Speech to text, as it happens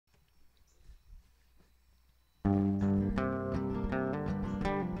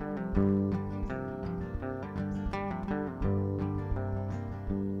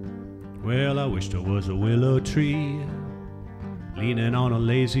I wish there was a willow tree leaning on a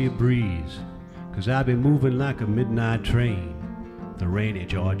lazy breeze, 'cause I've been moving like a midnight train, the rainy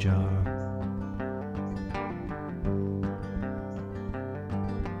Georgia.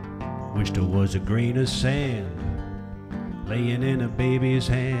 Wish there was a grain of sand laying in a baby's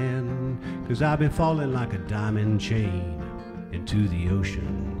hand, 'cause I've been falling like a diamond chain into the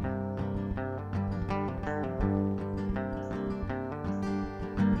ocean.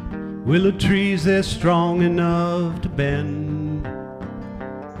 Willow trees, they're strong enough to bend,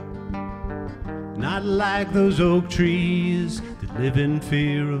 not like those oak trees that live in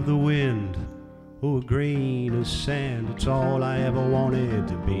fear of the wind. Oh, a grain of sand, it's all I ever wanted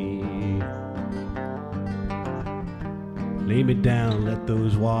to be. Lay me down, let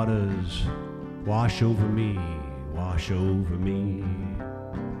those waters wash over me, wash over me.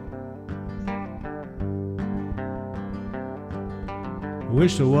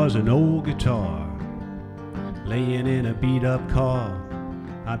 Wish there was an old guitar laying in a beat-up car.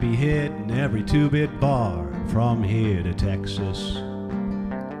 I'd be hitting every two-bit bar from here to Texas.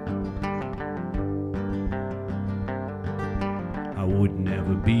 I would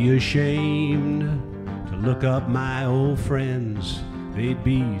never be ashamed to look up my old friends. They'd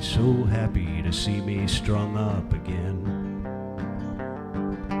be so happy to see me strung up again.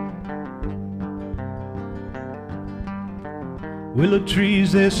 Willow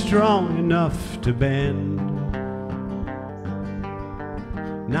trees, they're strong enough to bend,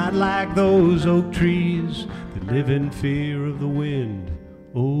 not like those oak trees that live in fear of the wind.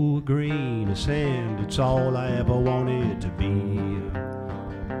 Oh, a grain of sand, it's all I ever wanted to be.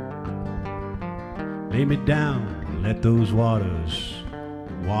 Lay me down, let those waters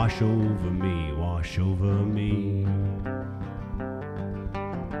wash over me, wash over me.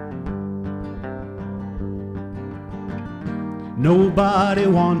 Nobody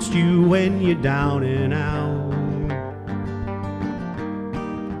wants you when you're down and out.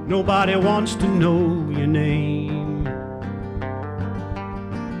 Nobody wants to know your name.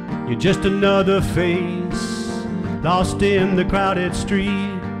 You're just another face lost in the crowded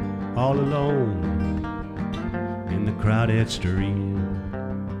street, all alone in the crowded street.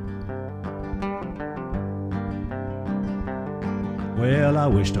 Well, I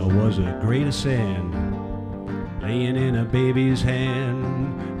wished I was a grain of sand laying in a baby's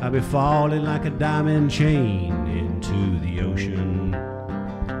hand. I'd be falling like a diamond chain into the ocean.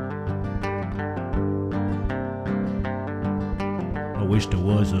 I wish there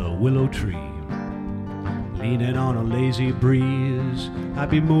was a willow tree leaning on a lazy breeze.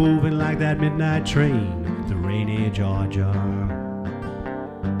 I'd be moving like that midnight train, the rainy Georgia.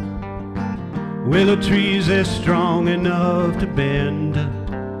 Willow trees, they're strong enough to bend,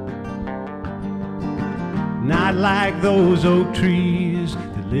 not like those oak trees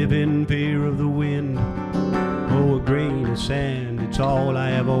that live in fear of the wind. Oh, a grain of sand, it's all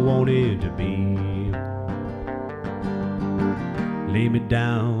I ever wanted to be. Lay me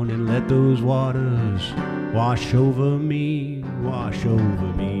down and let those waters wash over me, wash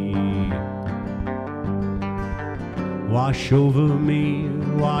over me. Wash over me,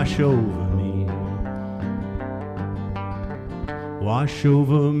 wash over me. Wash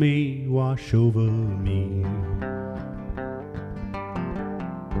over me, wash over me.